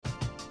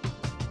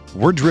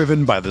We're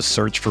driven by the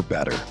search for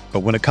better. But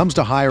when it comes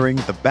to hiring,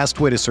 the best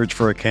way to search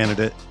for a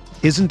candidate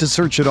isn't to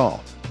search at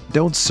all.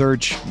 Don't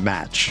search,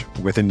 match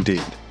with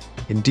Indeed.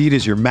 Indeed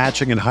is your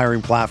matching and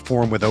hiring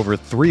platform with over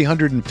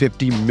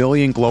 350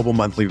 million global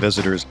monthly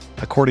visitors,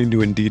 according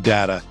to Indeed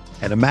data,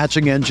 and a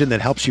matching engine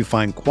that helps you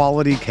find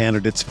quality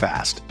candidates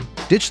fast.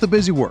 Ditch the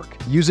busy work.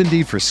 Use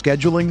Indeed for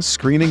scheduling,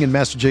 screening, and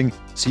messaging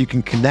so you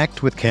can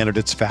connect with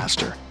candidates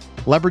faster.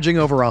 Leveraging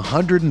over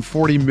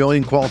 140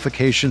 million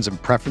qualifications and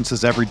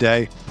preferences every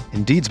day,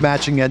 Indeed's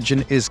matching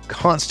engine is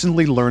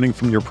constantly learning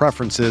from your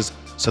preferences,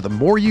 so the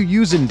more you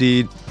use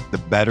Indeed, the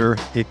better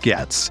it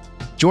gets.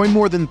 Join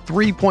more than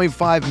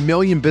 3.5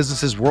 million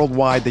businesses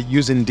worldwide that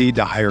use Indeed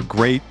to hire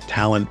great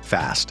talent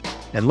fast.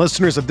 And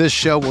listeners of this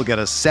show will get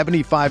a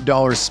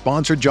 $75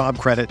 sponsored job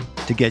credit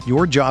to get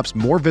your jobs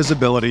more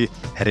visibility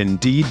at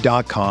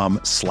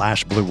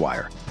Indeed.com/Blue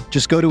Wire.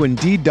 Just go to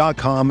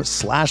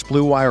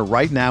Indeed.com/Blue Wire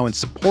right now and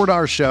support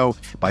our show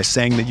by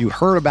saying that you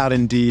heard about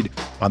Indeed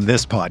on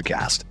this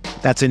podcast.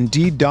 That's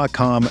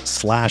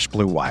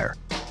Indeed.com/Blue Wire.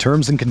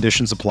 Terms and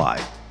conditions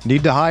apply.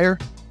 Need to hire?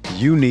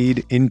 You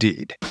need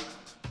Indeed.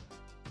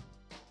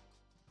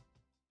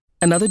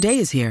 Another day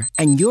is here,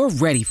 and you're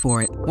ready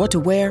for it. What to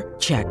wear?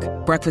 Check.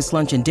 Breakfast,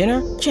 lunch, and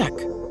dinner? Check.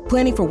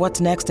 Planning for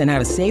what's next and how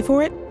to save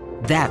for it?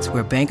 That's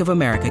where Bank of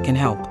America can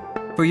help.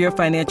 For your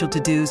financial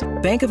to-dos,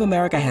 Bank of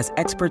America has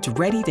experts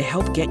ready to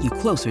help get you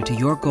closer to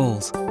your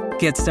goals.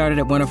 Get started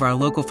at one of our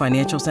local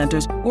financial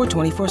centers or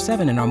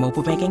 24/7 in our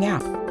mobile banking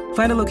app.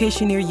 Find a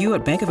location near you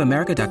at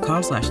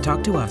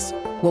bankofamerica.com/talktous.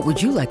 What would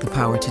you like the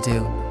power to do?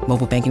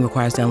 Mobile banking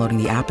requires downloading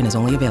the app and is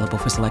only available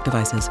for select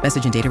devices.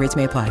 Message and data rates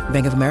may apply.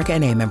 Bank of America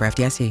N.A., member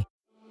FDIC.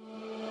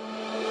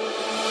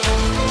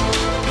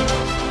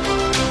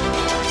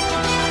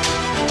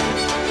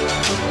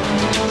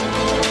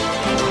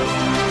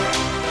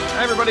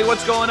 Hi, everybody.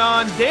 What's going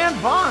on? Dan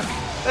Vaughn.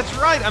 That's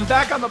right. I'm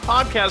back on the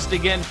podcast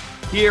again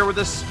here with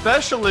a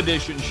special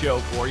edition show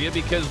for you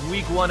because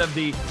week one of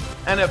the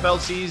NFL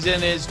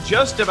season is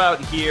just about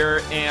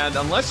here. And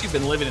unless you've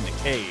been living in a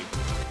cave,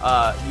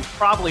 you've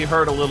probably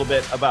heard a little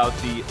bit about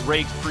the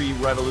rake-free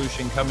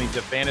revolution coming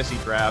to Fantasy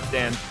Draft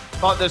and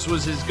thought this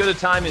was as good a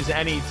time as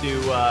any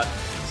to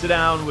sit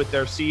down with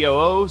their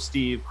COO,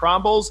 Steve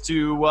Crombles,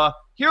 to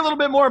hear a little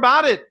bit more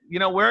about it, you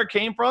know, where it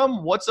came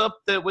from, what's up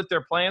with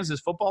their plans this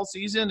football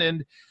season.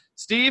 And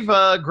Steve,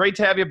 great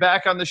to have you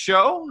back on the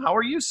show. How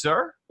are you,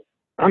 sir?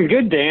 I'm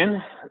good,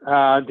 Dan.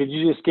 Did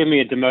you just give me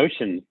a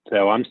demotion?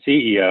 So I'm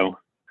CEO.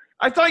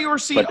 I thought you were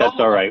CEO. But that's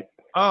all right.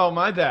 Oh,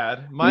 my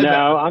bad.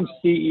 No, I'm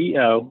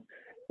CEO.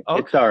 Okay.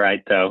 It's all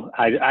right, though.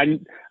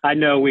 I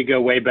know we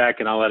go way back,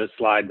 and I'll let it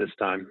slide this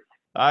time.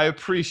 I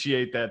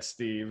appreciate that,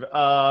 Steve.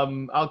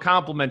 I'll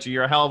compliment you.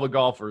 You're a hell of a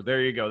golfer.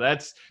 There you go.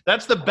 That's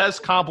the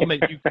best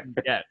compliment you can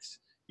get,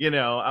 you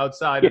know,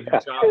 outside of your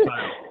job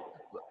title.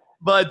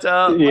 But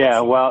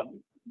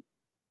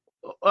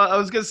I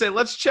was going to say,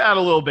 let's chat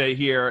a little bit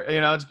here. You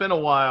know, it's been a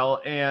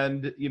while,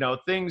 and, you know,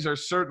 things are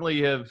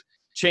certainly have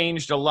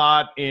changed a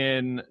lot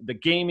in the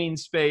gaming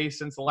space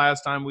since the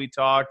last time we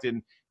talked,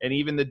 and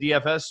even the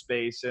DFS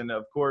space. And,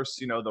 of course,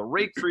 you know, the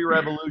rake-free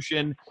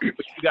revolution, which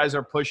you guys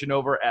are pushing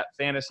over at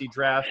Fantasy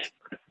Draft.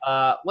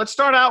 Let's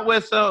start out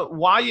with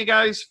why you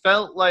guys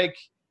felt like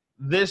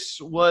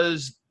this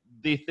was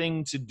the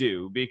thing to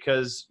do,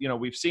 because, you know,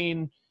 we've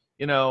seen,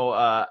 you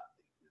know,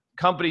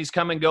 companies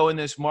come and go in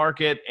this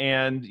market,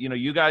 and, you know,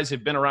 you guys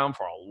have been around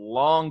for a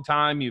long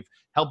time. You've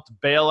helped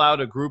bail out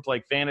a group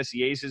like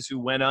Fantasy Aces who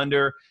went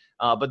under.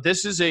 But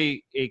this is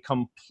a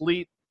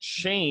complete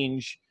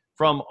change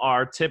from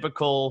our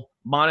typical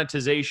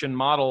monetization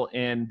model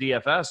in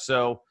DFS.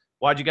 So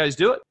why'd you guys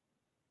do it?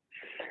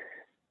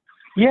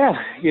 Yeah,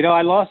 you know,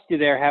 I lost you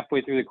there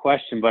halfway through the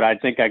question, but I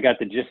think I got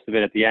the gist of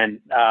it at the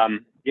end.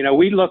 You know,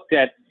 we looked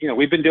at, you know,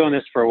 we've been doing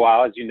this for a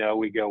while. As you know,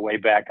 we go way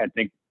back. I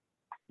think,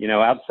 you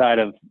know, outside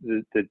of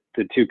the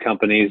two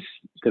companies,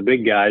 the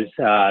big guys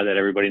that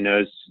everybody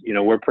knows, you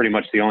know, we're pretty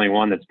much the only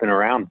one that's been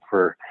around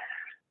for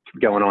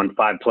going on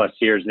 5+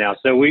 years now.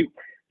 So we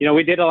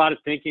did a lot of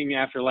thinking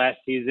after last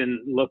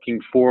season,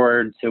 looking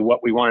forward to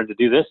what we wanted to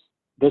do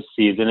this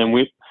season. And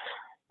we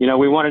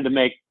wanted to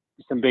make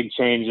some big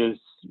changes.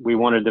 We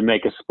wanted to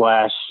make a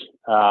splash.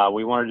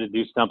 We wanted to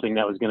do something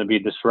that was going to be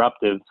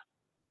disruptive.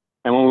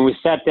 And when we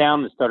sat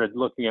down and started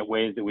looking at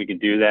ways that we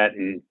could do that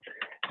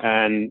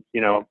and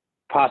you know,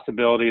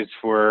 possibilities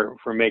for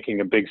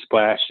making a big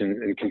splash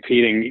and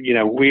competing, you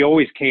know, we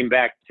always came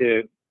back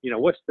to, you know,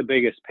 what's the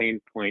biggest pain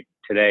point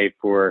today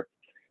for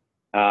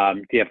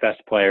DFS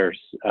players?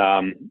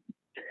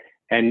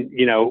 And,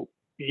 you know,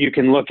 you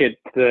can look at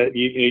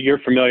you're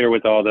familiar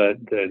with all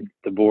the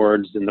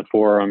boards and the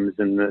forums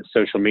and the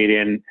social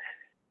media. And,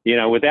 you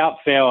know, without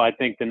fail, I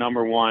think the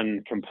number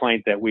one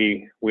complaint that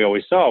we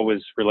always saw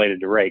was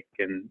related to rake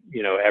and,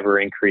 you know, ever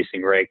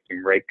increasing rake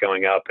and rake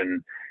going up,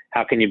 and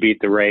how can you beat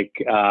the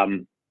rake?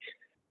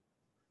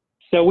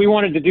 So we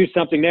wanted to do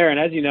something there. And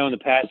as you know, in the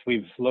past,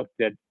 we've looked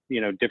at, you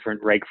know,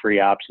 different rake-free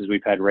options.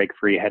 We've had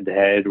rake-free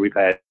head-to-head. We've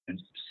had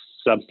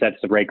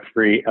subsets of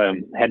rake-free,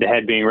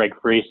 head-to-head being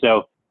rake-free.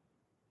 So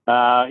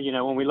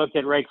when we looked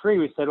at rake free,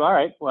 we said, well, all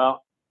right,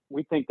 well,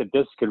 we think that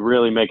this could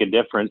really make a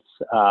difference.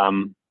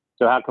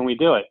 So how can we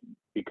do it?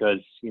 Because,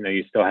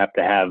 you still have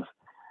to have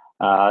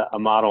a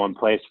model in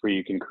place where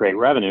you can create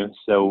revenue.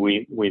 So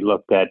we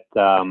looked at,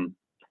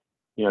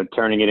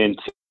 turning it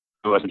into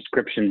a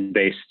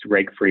subscription-based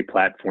rake-free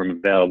platform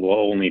available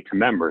only to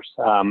members.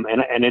 And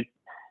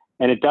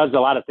it does a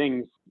lot of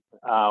things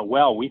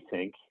well, we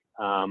think,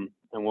 and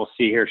we'll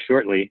see here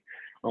shortly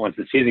once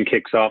the season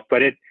kicks off.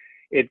 But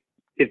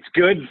it's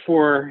good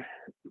for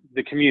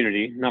the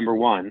community, number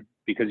one,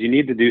 because you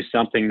need to do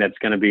something that's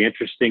going to be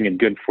interesting and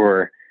good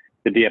for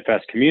the DFS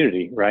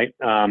community, right?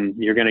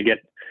 You're going to get,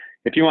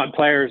 if you want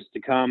players to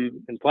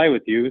come and play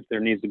with you,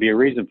 there needs to be a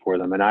reason for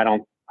them. And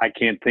I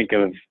can't think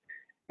of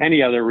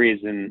any other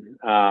reason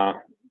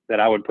that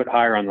I would put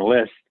higher on the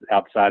list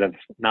outside of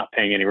not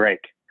paying any rake.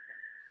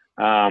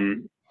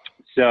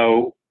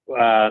 So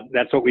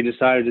that's what we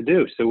decided to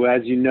do. So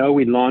as you know,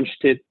 we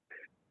launched it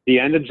the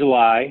end of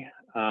July.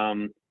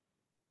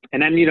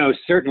 And then,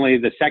 certainly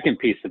the second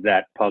piece of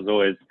that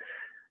puzzle is,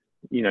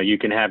 you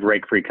can have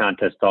rake-free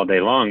contests all day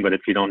long, but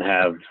if you don't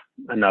have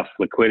enough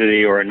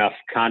liquidity or enough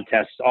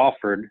contests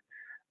offered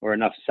or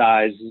enough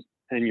size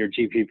in your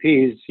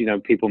GPPs,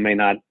 people may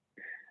not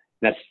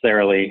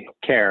necessarily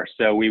care.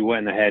 So we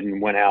went ahead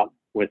and went out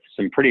with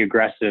some pretty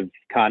aggressive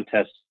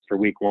contests for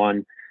week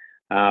one.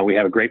 We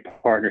have a great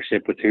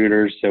partnership with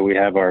Hooters. So we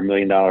have our $1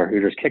 million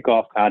Hooters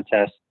kickoff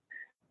contest.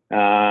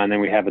 And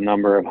then we have a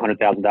number of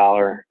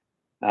 $100,000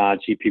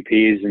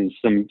 GPPs and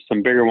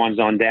some bigger ones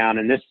on down.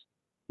 And this,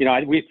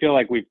 we feel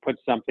like we've put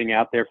something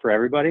out there for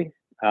everybody.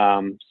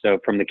 So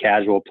from the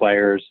casual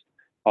players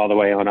all the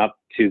way on up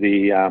to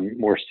the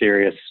more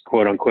serious,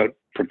 quote unquote,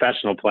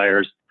 professional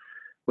players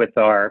with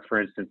our,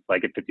 for instance,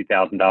 like a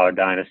 $50,000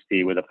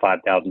 dynasty with a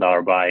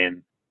 $5,000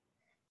 buy-in,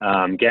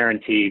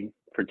 guaranteed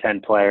for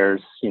 10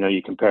 players.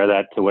 You compare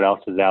that to what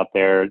else is out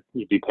there,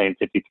 you'd be paying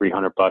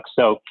 $5,300.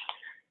 So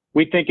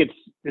we think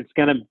it's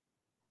going to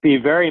be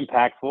very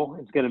impactful.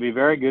 It's going to be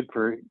very good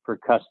for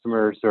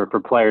customers or for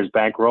players'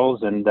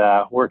 bankrolls, and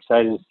we're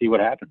excited to see what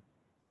happens.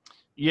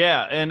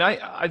 Yeah, and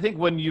I think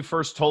when you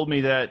first told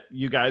me that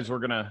you guys were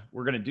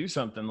gonna do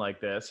something like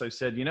this, I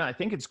said, I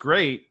think it's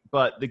great,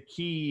 but the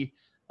key,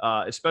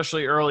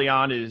 especially early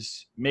on,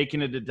 is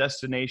making it a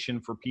destination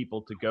for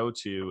people to go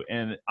to.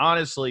 And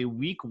honestly,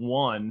 week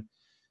one,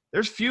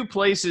 there's few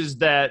places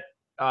that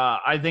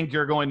I think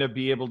you're going to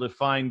be able to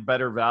find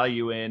better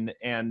value in,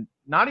 and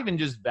not even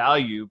just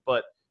value,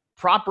 but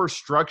proper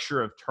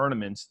structure of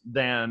tournaments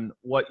than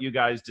what you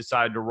guys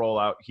decided to roll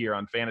out here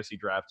on Fantasy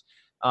Draft.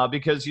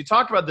 Because you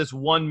talked about this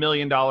 $1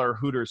 million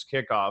Hooters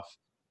kickoff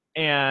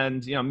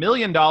and, $1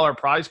 million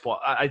prize pool.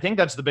 I think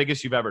that's the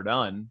biggest you've ever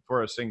done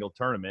for a single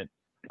tournament.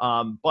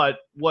 But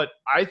what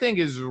I think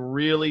is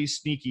really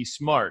sneaky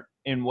smart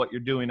in what you're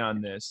doing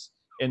on this,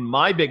 and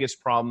my biggest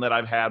problem that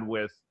I've had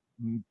with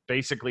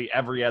basically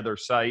every other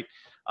site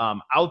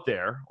out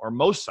there, or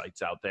most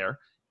sites out there,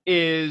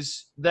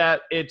 is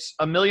that it's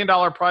 $1 million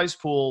prize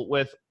pool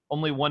with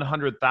only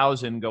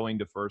 100,000 going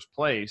to first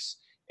place,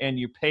 and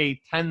you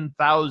pay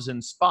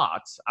 10,000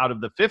 spots out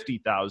of the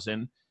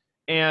 50,000,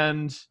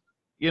 and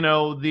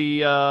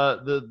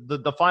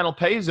the final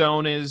pay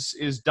zone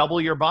is double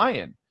your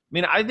buy-in. I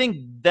mean, I think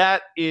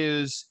that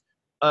is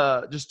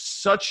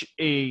just such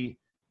a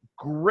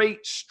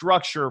great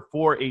structure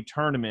for a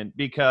tournament,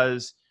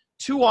 because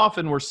too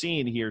often we're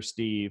seeing here,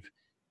 Steve,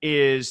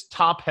 is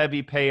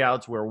top-heavy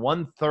payouts where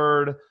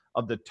 1/3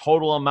 of the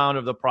total amount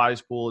of the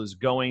prize pool is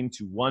going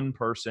to one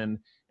person,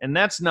 and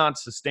that's not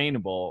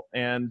sustainable.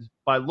 And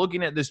by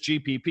looking at this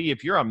GPP,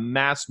 if you're a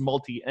mass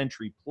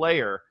multi-entry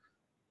player,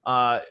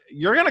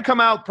 you're going to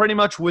come out pretty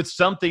much with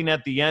something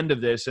at the end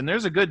of this, and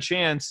there's a good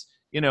chance,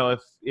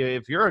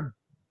 if you're a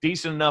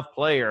decent enough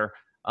player,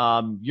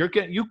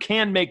 you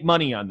can make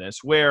money on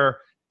this, where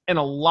in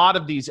a lot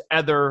of these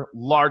other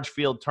large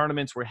field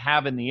tournaments we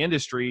have in the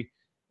industry,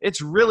 it's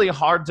really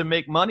hard to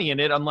make money in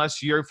it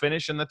unless you're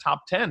finished in the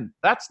top 10.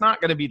 That's not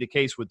going to be the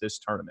case with this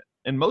tournament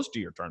and most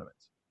of your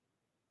tournaments.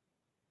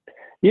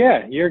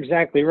 Yeah, you're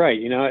exactly right.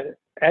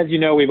 As you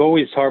know, we've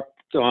always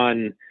harped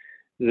on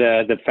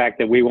the fact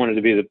that we wanted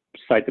to be the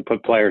site to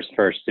put players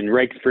first, and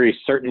rake free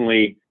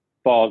certainly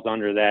falls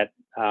under that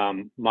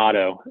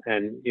motto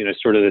and,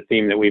 sort of the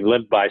theme that we've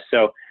lived by.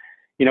 So,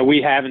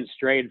 we haven't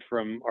strayed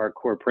from our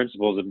core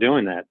principles of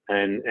doing that.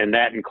 And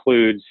that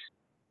includes,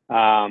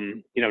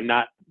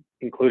 not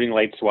including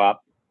late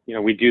swap.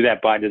 We do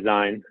that by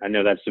design. I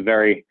know that's a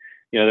very,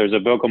 there's a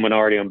vocal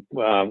minority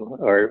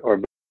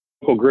or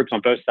vocal groups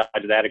on both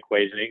sides of that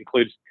equation. It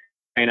includes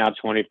paying out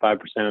 25%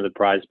 of the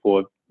prize pool.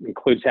 It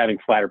includes having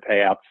flatter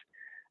payouts.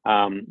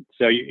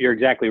 So you're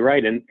exactly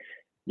right. And,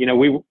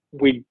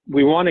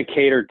 we want to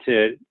cater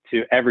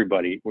to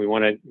everybody. We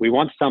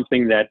want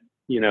something that,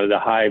 the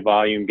high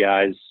volume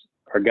guys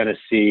are going to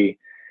see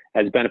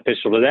as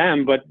beneficial to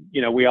them, but,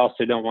 we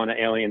also don't want to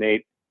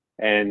alienate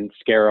and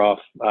scare off,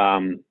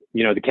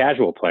 the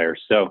casual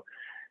players. So,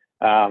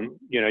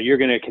 you're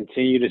going to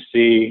continue to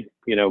see,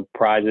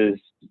 prizes,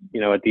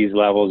 at these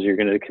levels. You're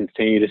going to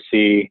continue to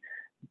see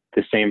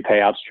the same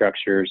payout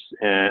structures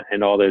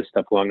and all those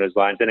stuff along those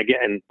lines. And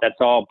again, that's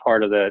all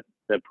part of the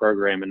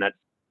program, and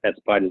that's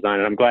by design.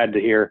 And I'm glad to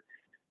hear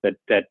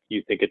that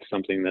you think it's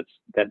something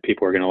that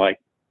people are going to like.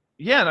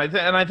 Yeah,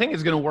 and I think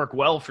it's going to work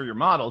well for your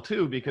model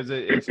too, because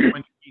it's going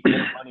to keep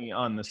more money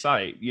on the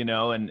site,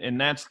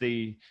 and that's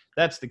the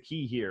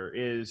key here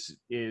is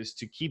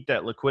to keep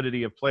that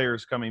liquidity of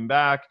players coming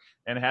back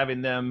and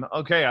having them,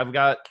 okay, I've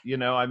got,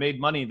 I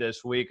made money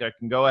this week, I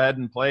can go ahead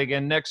and play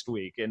again next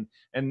week, and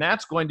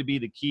that's going to be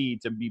the key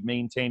to be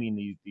maintaining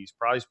these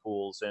prize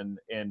pools and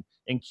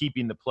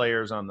keeping the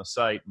players on the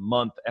site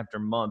month after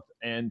month,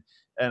 and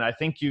I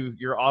think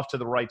you're off to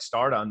the right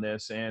start on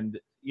this. And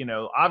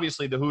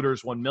obviously the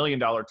Hooters $1 million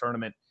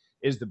tournament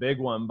is the big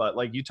one, but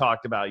like you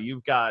talked about,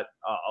 you've got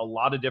a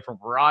lot of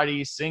different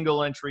varieties,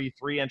 single entry,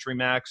 3 entry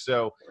max.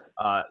 So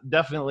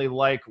definitely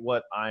like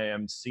what I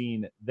am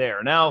seeing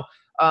there. Now,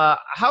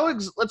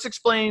 let's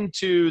explain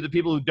to the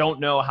people who don't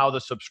know how the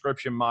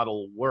subscription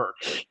model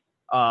works.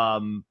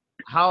 Let's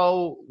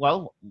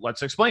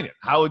explain it.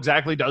 How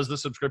exactly does the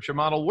subscription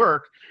model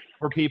work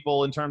for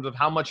people in terms of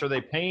how much are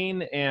they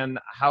paying and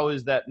how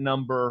is that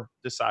number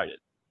decided?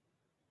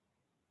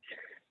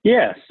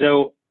 Yeah.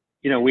 So,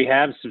 we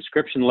have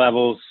subscription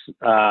levels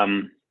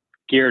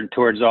geared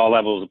towards all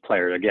levels of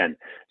players again.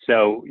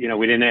 So,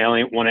 we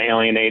didn't want to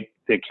alienate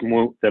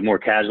the more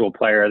casual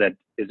player that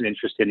isn't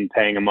interested in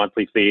paying a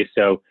monthly fee.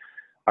 So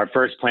our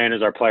first plan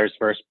is our Players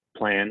First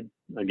plan.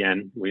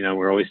 Again,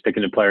 we're always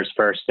sticking to Players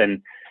First,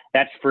 and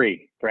that's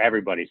free for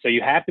everybody. So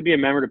you have to be a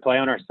member to play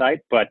on our site,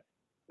 but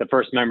the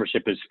first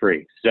membership is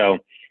free. So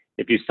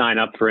if you sign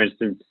up, for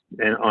instance,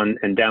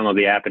 and download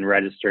the app and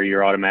register,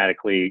 you're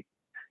automatically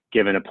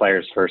given a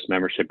Players First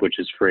membership, which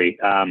is free.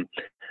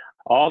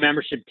 All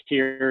membership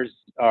tiers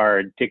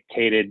are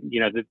dictated.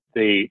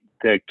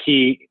 The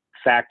key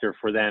factor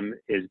for them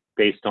is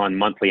based on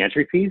monthly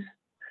entry fees.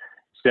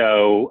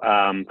 So,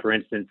 for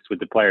instance, with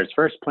the Players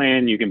First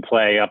plan, you can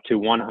play up to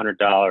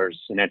 $100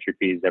 in entry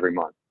fees every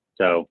month.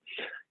 So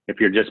if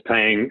you're just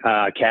paying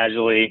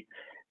casually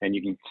and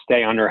you can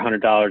stay under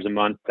 $100 a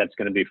month, that's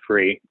going to be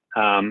free.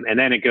 And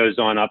then it goes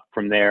on up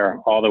from there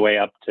all the way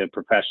up to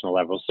professional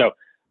levels. So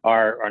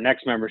our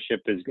next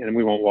membership is, and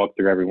we won't walk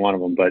through every one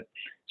of them, but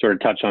sort of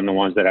touch on the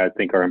ones that I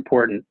think are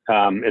important,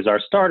 is our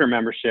starter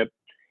membership.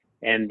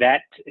 And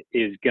that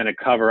is going to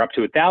cover up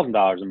to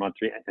 $1,000 a month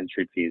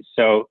entry fees.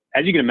 So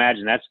as you can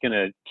imagine, that's going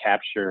to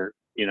capture,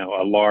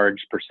 a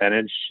large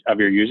percentage of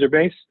your user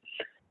base.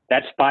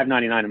 That's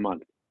 $5.99 a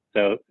month.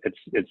 So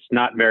it's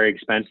not very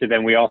expensive.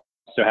 And we also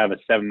have a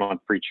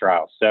 7-month free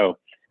trial. So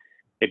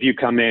if you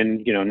come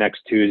in,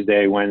 next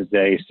Tuesday,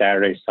 Wednesday,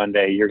 Saturday,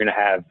 Sunday, you're going to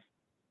have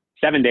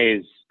 7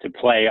 days to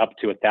play up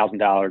to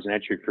 $1,000 in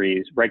entry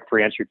fees,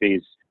 break-free entry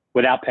fees,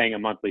 without paying a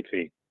monthly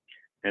fee.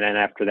 And then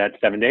after that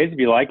 7 days, if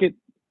you like it,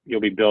 you'll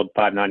be billed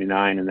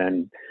 $5.99, and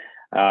then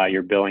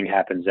your billing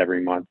happens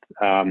every month.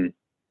 And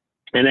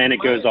then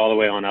it goes all the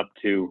way on up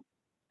to.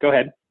 Go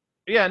ahead.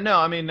 Yeah, no,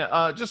 I mean,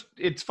 just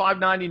it's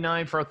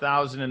 $5.99 for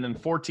 $1,000, and then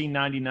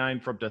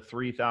 $14.99 for up to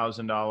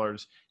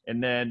 $3,000,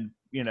 and then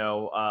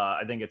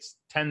I think it's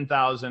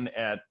 $10,000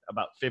 at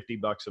about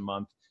 $50 a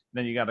month.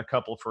 Then you got a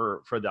couple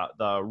for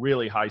the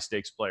really high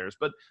stakes players.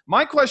 But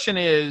my question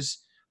is,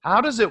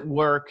 how does it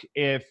work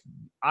if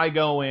I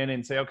go in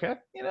and say, okay,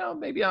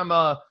 maybe I'm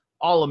a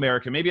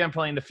All-American, maybe I'm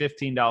playing the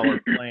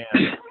 $15 plan.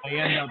 I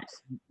end up,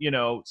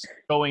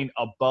 going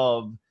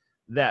above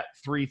that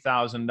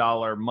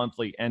 $3,000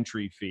 monthly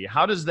entry fee.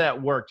 How does that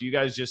work? Do you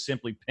guys just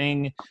simply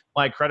ping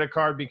my credit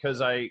card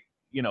because I,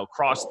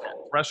 crossed that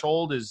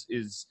threshold? Is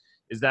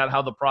that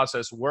how the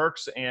process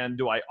works? And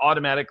do I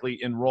automatically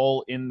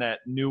enroll in that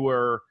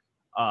newer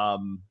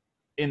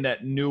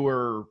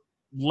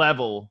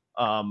level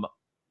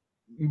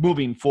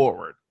moving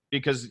forward?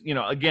 Because,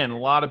 again, a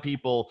lot of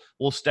people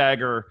will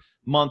stagger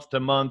month to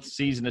month,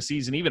 season to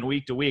season, even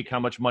week to week, how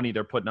much money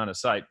they're putting on a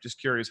site.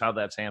 Just curious how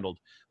that's handled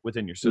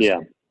within your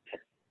system.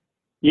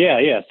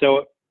 Yeah.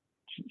 So,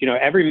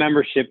 every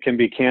membership can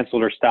be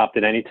canceled or stopped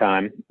at any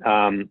time.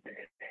 And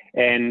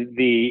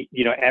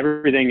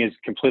everything is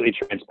completely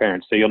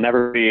transparent. So you'll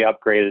never be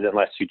upgraded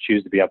unless you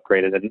choose to be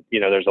upgraded. And,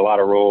 there's a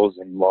lot of rules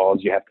and laws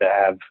you have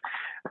to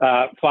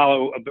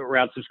follow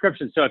around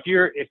subscription. So if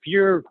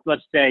you're,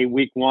 let's say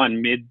week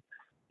one,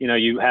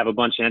 you have a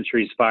bunch of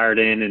entries fired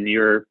in and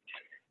you're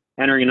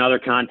entering another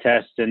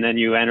contest, and then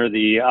you enter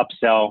the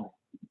upsell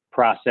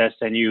process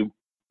and you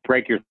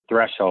break your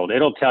threshold,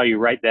 it'll tell you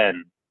right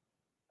then.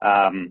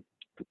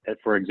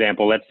 For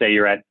example, let's say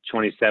you're at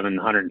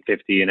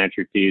 2,750 in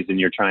entry fees and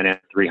you're trying to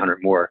add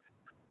 300 more.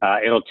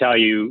 It'll tell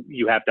you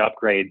have to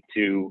upgrade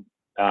to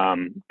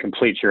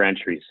complete your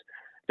entries.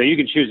 So you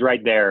can choose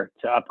right there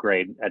to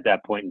upgrade at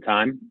that point in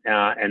time.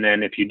 And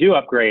then if you do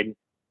upgrade,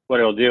 what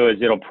it'll do is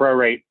it'll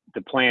prorate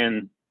the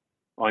plan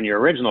on your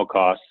original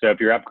cost. So if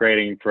you're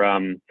upgrading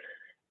from,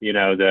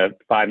 the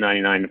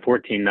 $5.99 to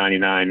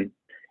 $14.99,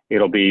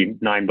 it'll be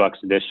 $9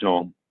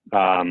 additional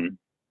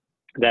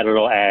that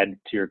it'll add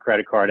to your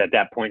credit card at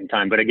that point in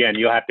time. But again,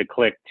 you'll have to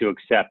click to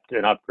accept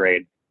an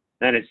upgrade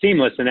then it's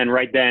seamless. And then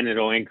right then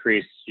it'll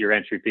increase your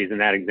entry fees in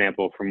that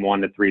example from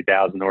 1 to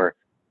 3,000, or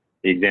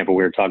the example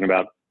we were talking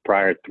about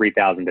prior,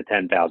 3,000 to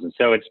 10,000.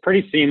 So it's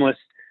pretty seamless.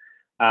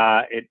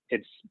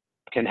 It's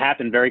can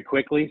happen very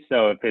quickly.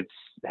 So if it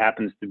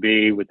happens to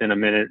be within a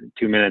minute,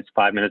 2 minutes,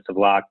 5 minutes of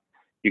lock,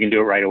 you can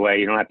do it right away.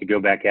 You don't have to go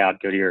back out,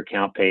 go to your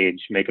account page,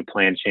 make a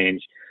plan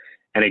change.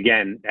 And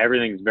again,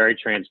 everything's very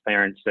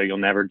transparent, so you'll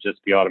never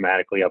just be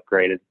automatically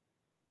upgraded.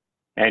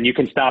 And you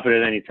can stop it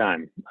at any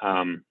time.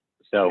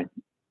 So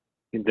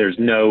there's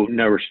no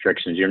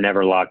restrictions. You're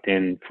never locked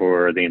in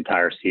for the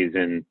entire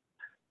season,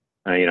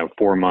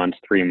 4 months,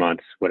 3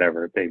 months,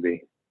 whatever it may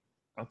be.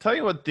 I'll tell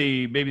you what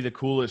maybe the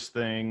coolest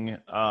thing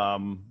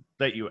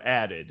that you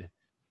added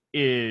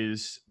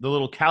is the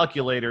little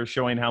calculator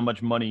showing how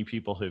much money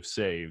people have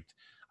saved.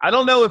 I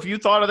don't know if you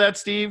thought of that,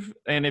 Steve,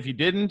 and if you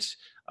didn't,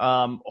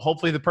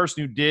 hopefully the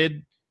person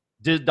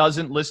who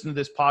doesn't listen to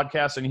this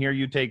podcast and hear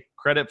you take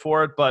credit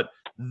for it. But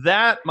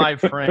that, my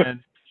friend,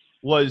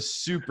 was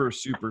super,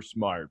 super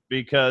smart,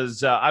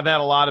 because I've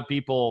had a lot of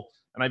people,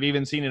 and I've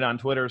even seen it on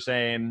Twitter,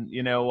 saying,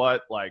 you know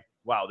what, like,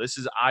 wow, this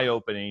is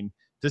eye-opening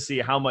to see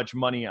how much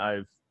money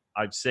I've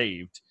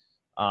saved,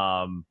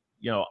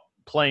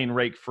 playing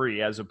rake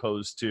free as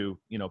opposed to,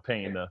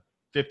 paying the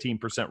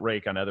 15%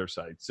 rake on other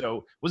sites.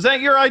 So was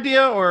that your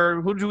idea,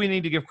 or who do we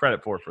need to give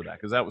credit for that?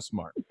 Because that was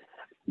smart.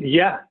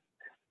 Yeah.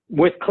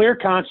 With clear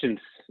conscience,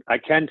 I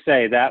can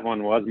say that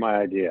one was my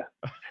idea.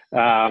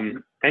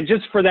 And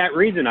just for that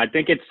reason, I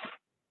think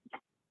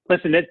this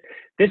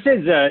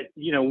is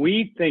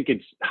we think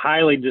it's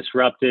highly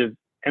disruptive,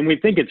 and we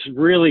think it's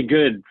really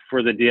good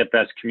for the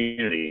DFS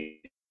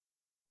community.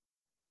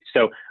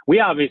 So we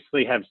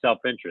obviously have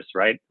self-interest,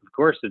 right? Of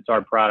course, it's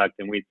our product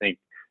and we think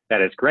that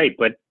it's great,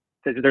 but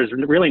there's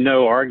really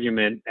no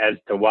argument as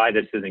to why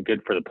this isn't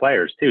good for the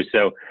players too.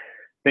 So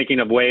thinking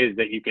of ways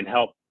that you can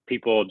help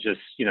people just,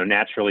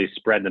 naturally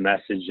spread the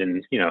message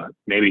and,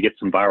 maybe get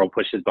some viral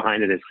pushes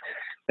behind it,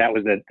 that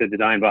was the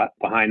design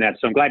behind that.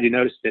 So I'm glad you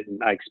noticed it,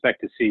 and I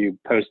expect to see you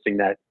posting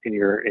that in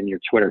your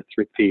Twitter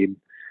feed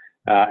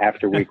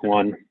after week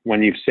one,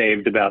 when you've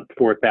saved about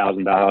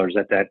 $4,000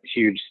 at that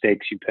huge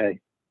stakes you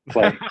play.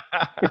 Well,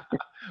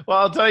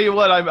 I'll tell you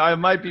what, I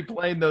might be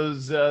playing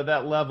those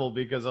that level,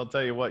 because I'll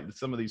tell you what,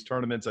 some of these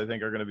tournaments I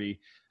think are going to be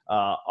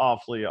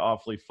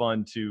awfully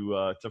fun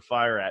to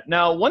fire at.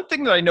 Now, one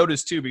thing that I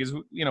noticed too, because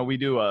we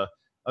do a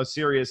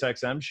Sirius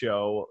XM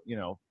show,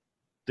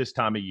 this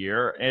time of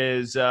year,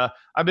 is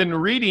I've been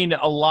reading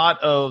a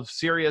lot of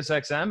Sirius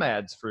XM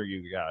ads for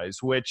you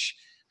guys, which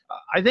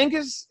I think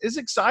is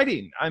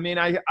exciting. I mean,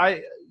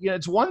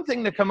 it's one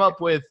thing to come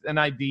up with an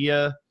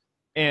idea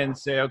and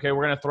say, okay,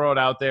 we're going to throw it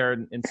out there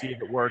and see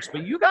if it works.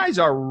 But you guys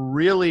are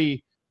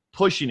really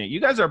pushing it. You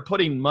guys are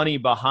putting money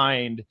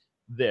behind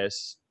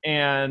this.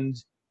 And,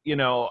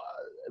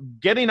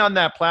 getting on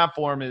that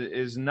platform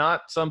is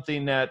not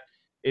something that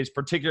is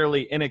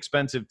particularly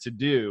inexpensive to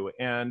do.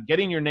 And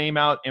getting your name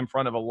out in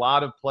front of a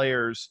lot of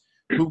players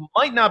who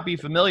might not be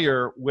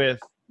familiar with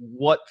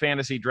what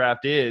fantasy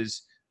draft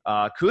is,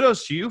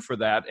 kudos to you for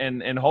that.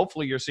 And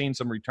hopefully you're seeing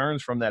some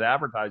returns from that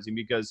advertising,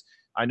 because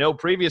I know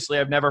previously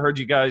I've never heard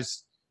you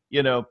guys,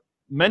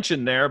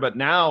 mentioned there, but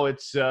now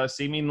it's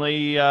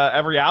seemingly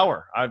every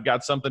hour I've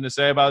got something to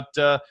say about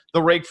the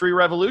rake-free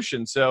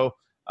revolution. So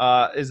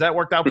has that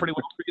worked out pretty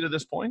well for you to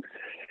this point?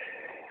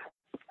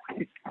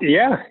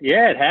 Yeah,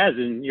 it has.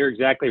 And you're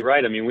exactly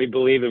right. I mean, we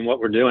believe in what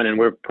we're doing, and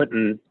we're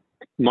putting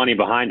money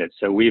behind it.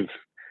 So we've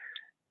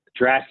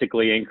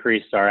drastically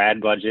increased our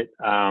ad budget.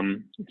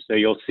 So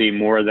you'll see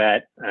more of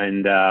that,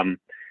 and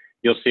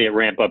you'll see it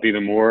ramp up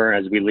even more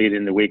as we lead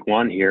into week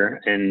one here.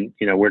 And,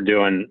 we're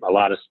doing a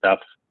lot of stuff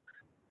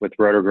with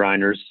Roto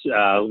Grinders,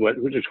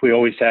 which we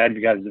always had.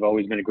 You guys have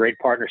always been a great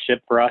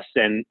partnership for us,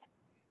 and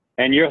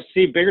you'll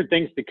see bigger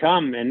things to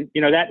come. And,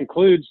 that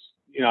includes,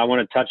 I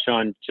want to touch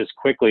on just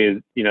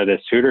quickly,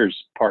 this Hooters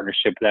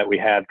partnership that we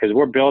have, because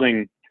we're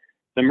building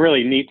some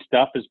really neat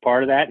stuff as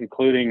part of that,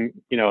 including,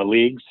 a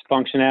leagues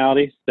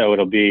functionality. So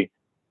it'll be,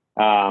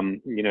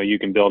 you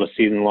can build a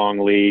season-long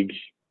league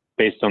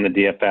based on the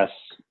DFS,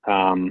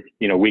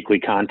 weekly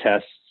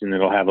contests, and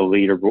it'll have a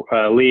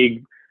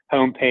league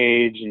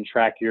homepage and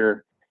track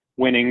your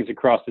winnings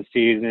across the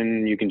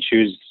season. You can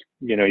choose,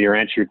 your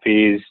entry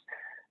fees,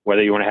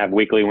 whether you want to have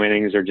weekly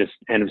winnings or just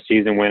end of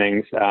season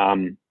winnings.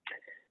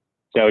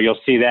 So you'll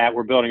see that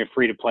we're building a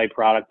free-to-play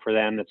product for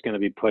them that's going to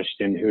be pushed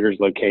in Hooters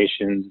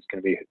locations. It's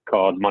going to be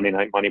called Monday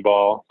Night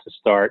Moneyball to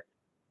start.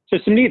 So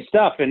some neat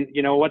stuff. And,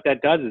 what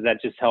that does is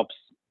that just helps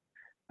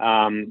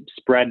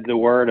spread the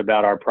word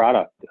about our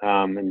product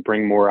and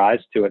bring more eyes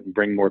to it and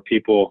bring more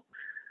people,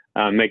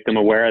 make them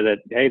aware that,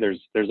 hey,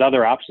 there's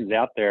other options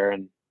out there,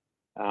 and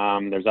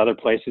there's other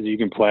places you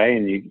can play.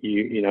 And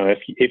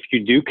if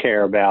you do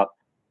care about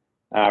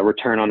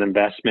return on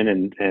investment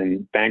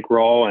and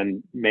bankroll,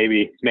 and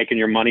maybe making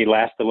your money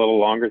last a little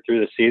longer through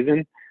the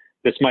season,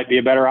 this might be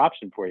a better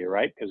option for you,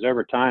 right? Because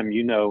over time,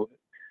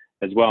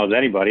 as well as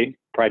anybody,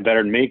 probably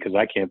better than me because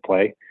I can't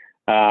play,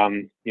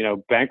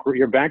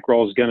 your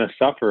bankroll is going to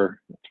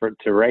suffer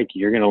to rake.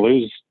 You're going to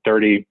lose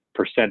 30%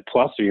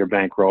 plus of your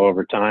bankroll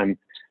over time,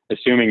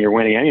 assuming you're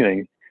winning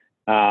anything.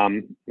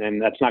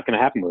 And that's not going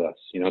to happen with us.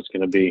 It's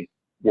going to be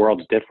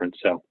worlds different.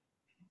 So.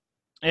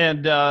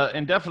 And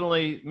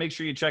definitely make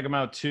sure you check them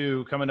out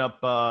too. Coming up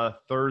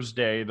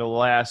Thursday, the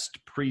last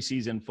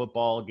preseason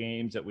football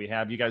games that we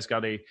have. You guys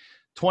got a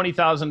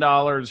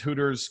 $20,000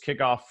 Hooters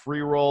kickoff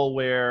free roll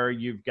where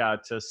you've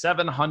got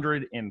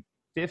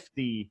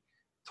 750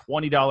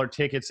 $20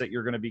 tickets that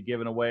you're going to be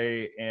giving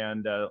away,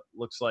 and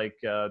looks like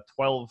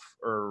 12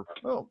 or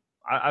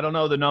I don't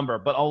know the number,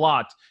 but a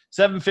lot.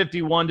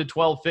 751 to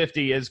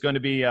 1250 is going to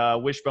be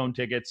Wishbone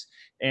tickets.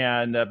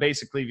 And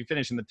basically, if you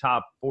finish in the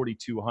top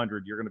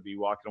 4,200, you're going to be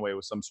walking away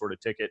with some sort of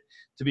ticket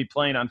to be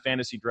playing on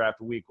Fantasy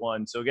Draft Week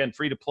 1. So, again,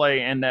 free to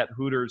play and that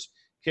Hooters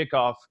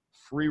kickoff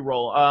free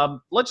roll.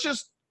 Let's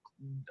just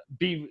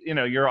be,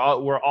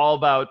 we're all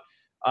about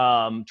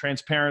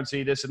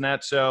transparency, this and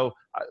that. So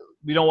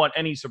we don't want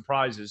any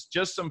surprises,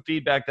 just some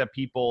feedback that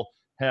people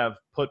have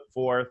put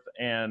forth.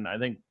 And I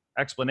think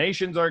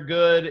explanations are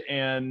good,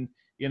 and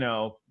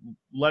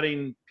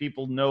letting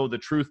people know the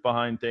truth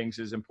behind things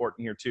is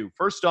important here too.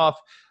 First off,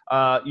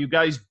 you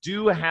guys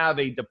do have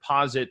a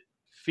deposit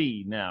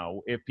fee now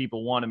if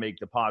people want to make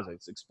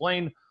deposits.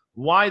 Explain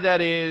why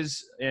that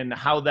is and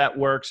how that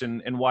works,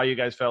 and why you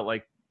guys felt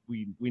like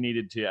we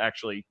needed to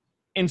actually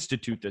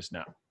institute this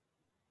now.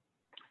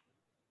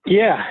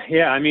 Yeah.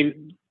 I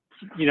mean,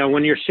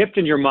 when you're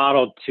shifting your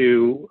model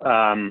to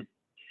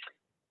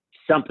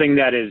something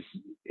that is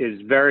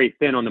very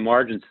thin on the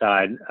margin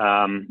side.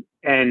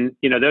 And,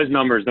 those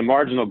numbers, the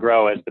margin will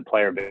grow as the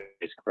player base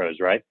grows,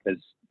 right? As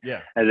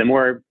the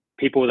more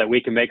people that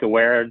we can make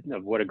aware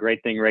of what a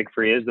great thing Rake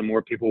Free is, the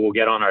more people will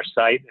get on our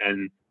site.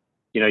 And,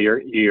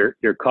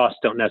 your costs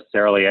don't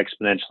necessarily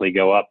exponentially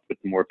go up with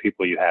the more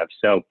people you have.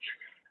 So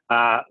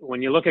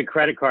when you look at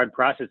credit card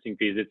processing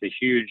fees, it's a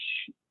huge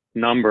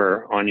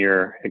number on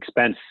your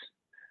expense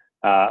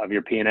of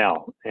your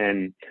P&L.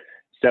 And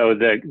so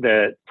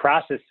the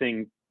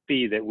processing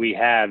fee that we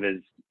have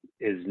is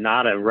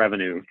not a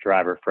revenue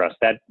driver for us.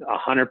 That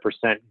 100%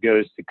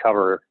 goes to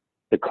cover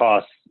the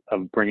costs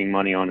of bringing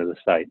money onto the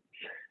site.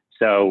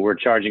 So we're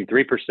charging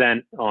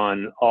 3%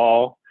 on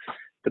all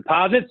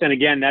deposits. And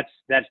again, that's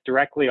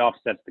directly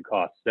offsets the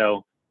cost.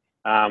 So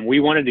we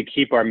wanted to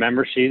keep our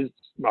membership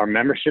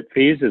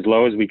fees as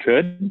low as we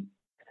could.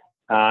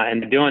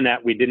 And doing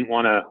that, we didn't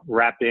want to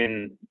wrap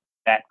in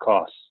that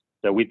cost.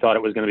 So we thought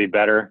it was going to be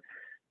better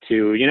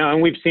to,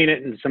 and we've seen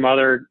it in some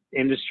other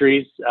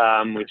industries.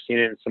 We've seen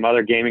it in some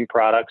other gaming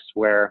products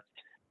where,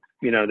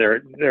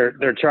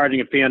 they're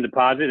charging a fee on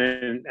deposit,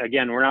 and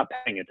again, we're not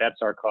paying it.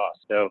 That's our cost.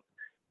 So,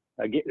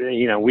 I'm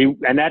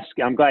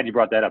glad you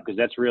brought that up, because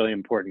that's really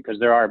important, because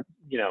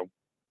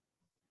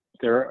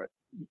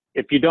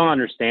if you don't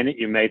understand it,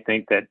 you may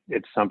think that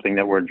it's something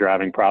that we're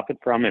driving profit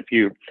from. If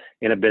you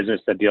in a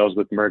business that deals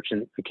with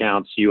merchant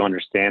accounts, you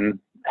understand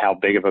how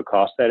big of a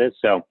cost that is.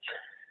 So,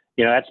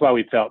 that's why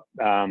we felt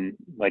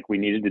like we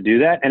needed to do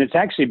that. And it's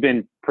actually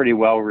been pretty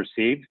well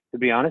received, to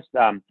be honest.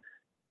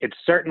 It's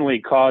certainly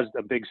caused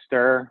a big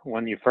stir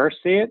when you first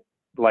see it,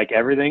 like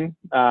everything.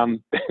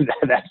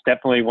 That's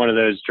definitely one of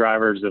those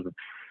drivers of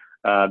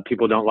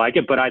people don't like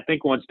it. But I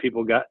think once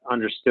people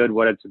understood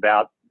what it's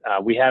about,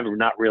 we have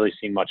not really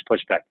seen much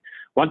pushback.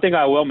 One thing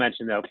I will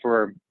mention, though,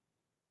 for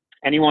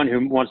anyone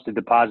who wants to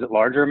deposit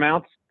larger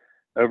amounts,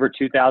 over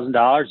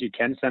 $2,000, you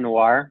can send a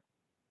wire,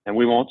 and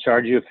we won't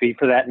charge you a fee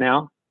for that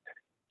now.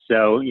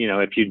 So,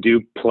 if you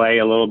do play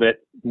a little bit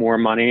more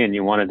money and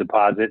you want to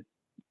deposit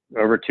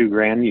over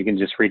 $2,000, you can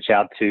just reach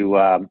out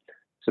to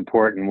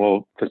support, and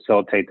we'll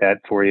facilitate that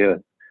for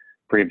you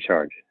free of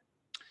charge.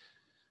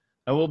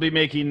 I will be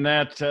making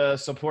that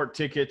support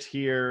ticket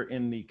here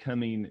in the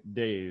coming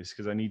days,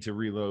 because I need to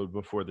reload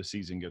before the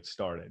season gets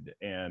started.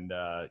 And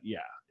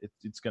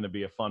it's going to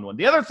be a fun one.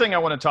 The other thing I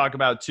want to talk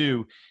about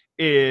too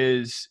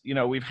is,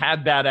 we've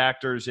had bad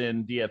actors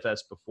in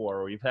DFS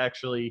before. We've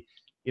actually,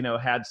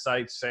 had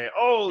sites say,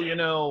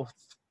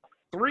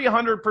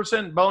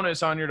 300%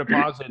 bonus on your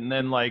deposit. And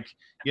then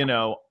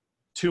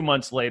 2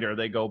 months later,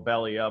 they go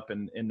belly up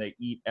and they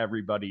eat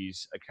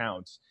everybody's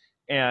accounts.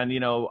 And,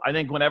 I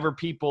think whenever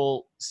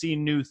people see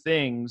new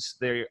things,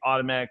 they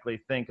automatically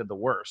think of the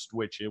worst,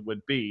 which it would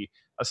be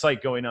a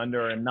site going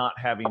under and not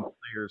having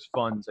players'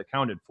 funds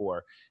accounted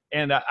for.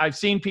 And I've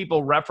seen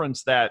people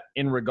reference that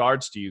in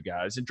regards to you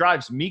guys. It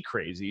drives me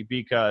crazy,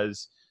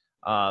 because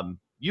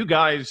you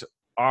guys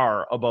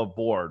are above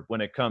board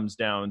when it comes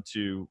down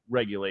to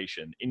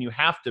regulation, and you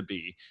have to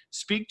be.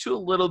 Speak to a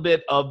little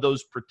bit of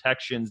those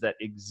protections that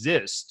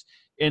exist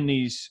in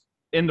the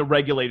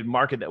regulated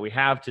market that we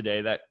have today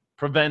that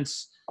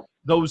prevents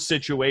those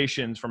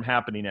situations from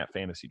happening at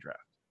Fantasy Draft.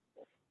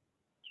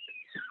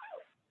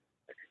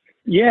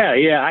 Yeah.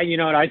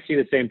 I see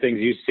the same things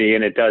you see,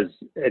 and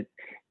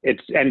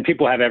and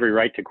people have every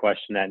right to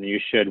question that, and you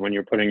should. When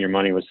you're putting your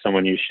money with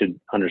someone, you should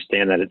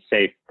understand that it's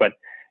safe. But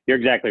you're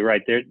exactly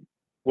right.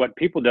 What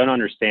people don't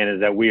understand is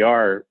that we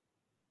are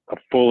a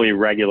fully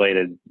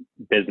regulated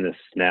business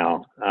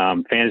now.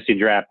 Fantasy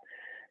Draft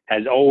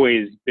has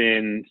always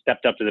been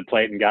stepped up to the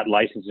plate and got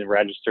licensed and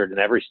registered in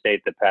every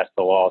state that passed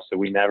the law. So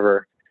we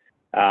never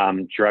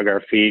drug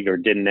our feet or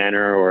didn't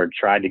enter or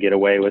tried to get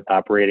away with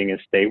operating a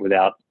state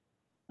without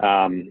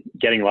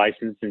getting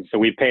licensed. And so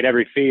we paid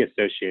every fee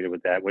associated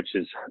with that, which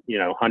is,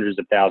 hundreds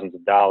of thousands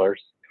of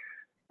dollars.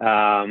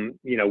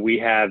 We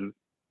have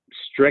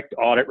strict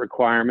audit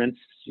requirements.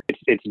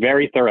 It's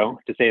very thorough,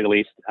 to say the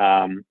least.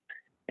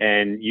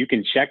 And you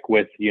can check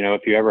with,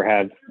 if you ever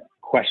have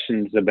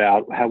questions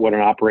about what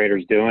an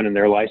operator's doing and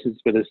they're licensed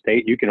with a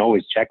state, you can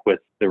always check with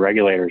the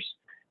regulators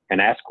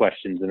and ask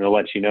questions, and they'll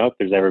let you know if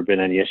there's ever been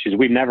any issues.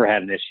 We've never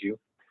had an issue.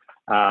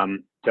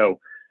 So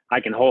I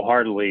can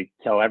wholeheartely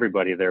tell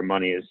everybody their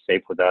money is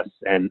safe with us.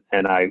 And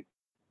I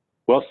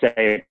will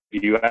say,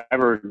 if you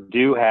ever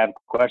do have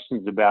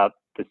questions about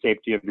the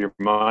safety of your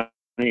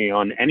money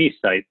on any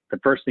site, the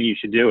first thing you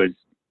should do is,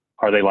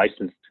 are they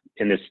licensed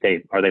in this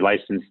state? Are they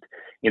licensed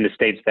in the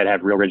states that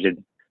have real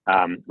rigid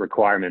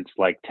requirements,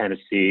 like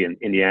Tennessee and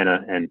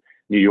Indiana and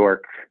New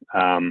York,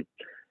 and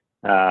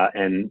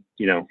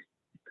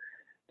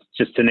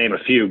just to name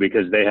a few,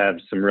 because they have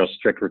some real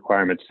strict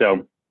requirements.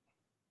 So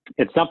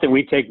it's something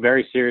we take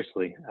very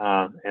seriously,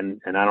 and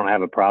I don't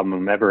have a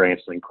problem ever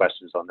answering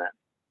questions on that.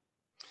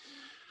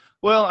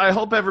 Well, I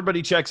hope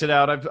everybody checks it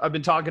out. I've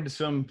been talking to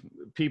some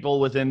people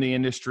within the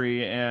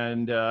industry,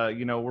 and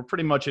we're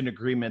pretty much in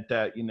agreement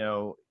that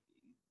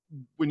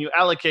when you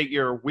allocate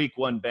your week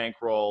one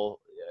bankroll,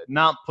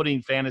 not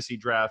putting fantasy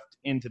draft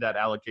into that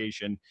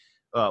allocation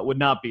would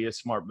not be a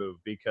smart move,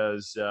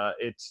 because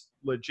it's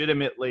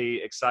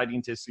legitimately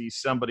exciting to see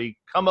somebody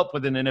come up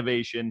with an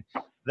innovation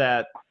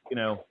that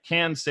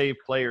can save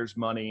players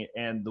money.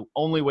 And the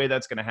only way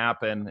that's going to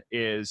happen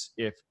is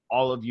if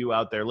all of you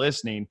out there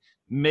listening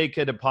make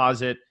a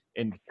deposit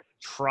and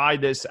try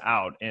this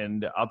out.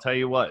 And I'll tell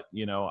you what,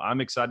 I'm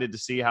excited to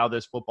see how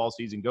this football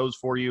season goes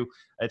for you.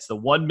 It's the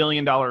 $1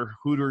 million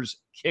Hooters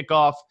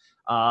kickoff.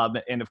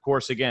 And of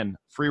course, again,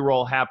 free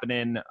roll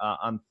happening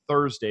on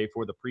Thursday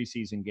for the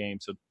preseason game.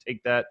 So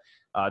take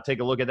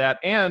a look at that.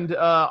 And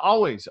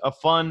always a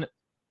fun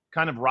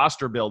kind of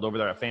roster build over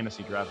there at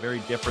Fantasy Draft. Very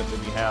different than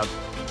we have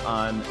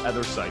on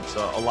other sites.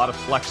 So a lot of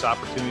flex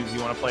opportunities. You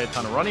want to play a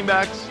ton of running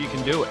backs, you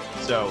can do it.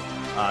 So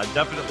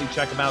definitely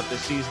check them out this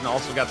season.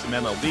 Also got some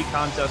MLB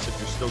contests if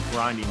you're still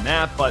grinding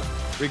that. But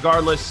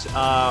regardless,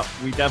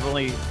 we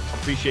definitely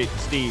appreciate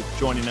Steve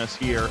joining us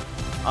here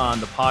on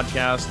the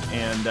podcast,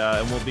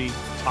 and we'll be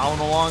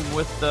following along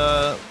with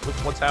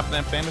what's happening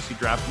at Fantasy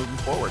Draft moving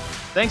forward.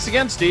 Thanks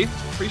again, Steve.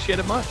 Appreciate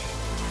it much.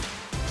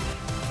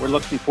 We're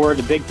looking forward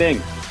to big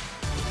things.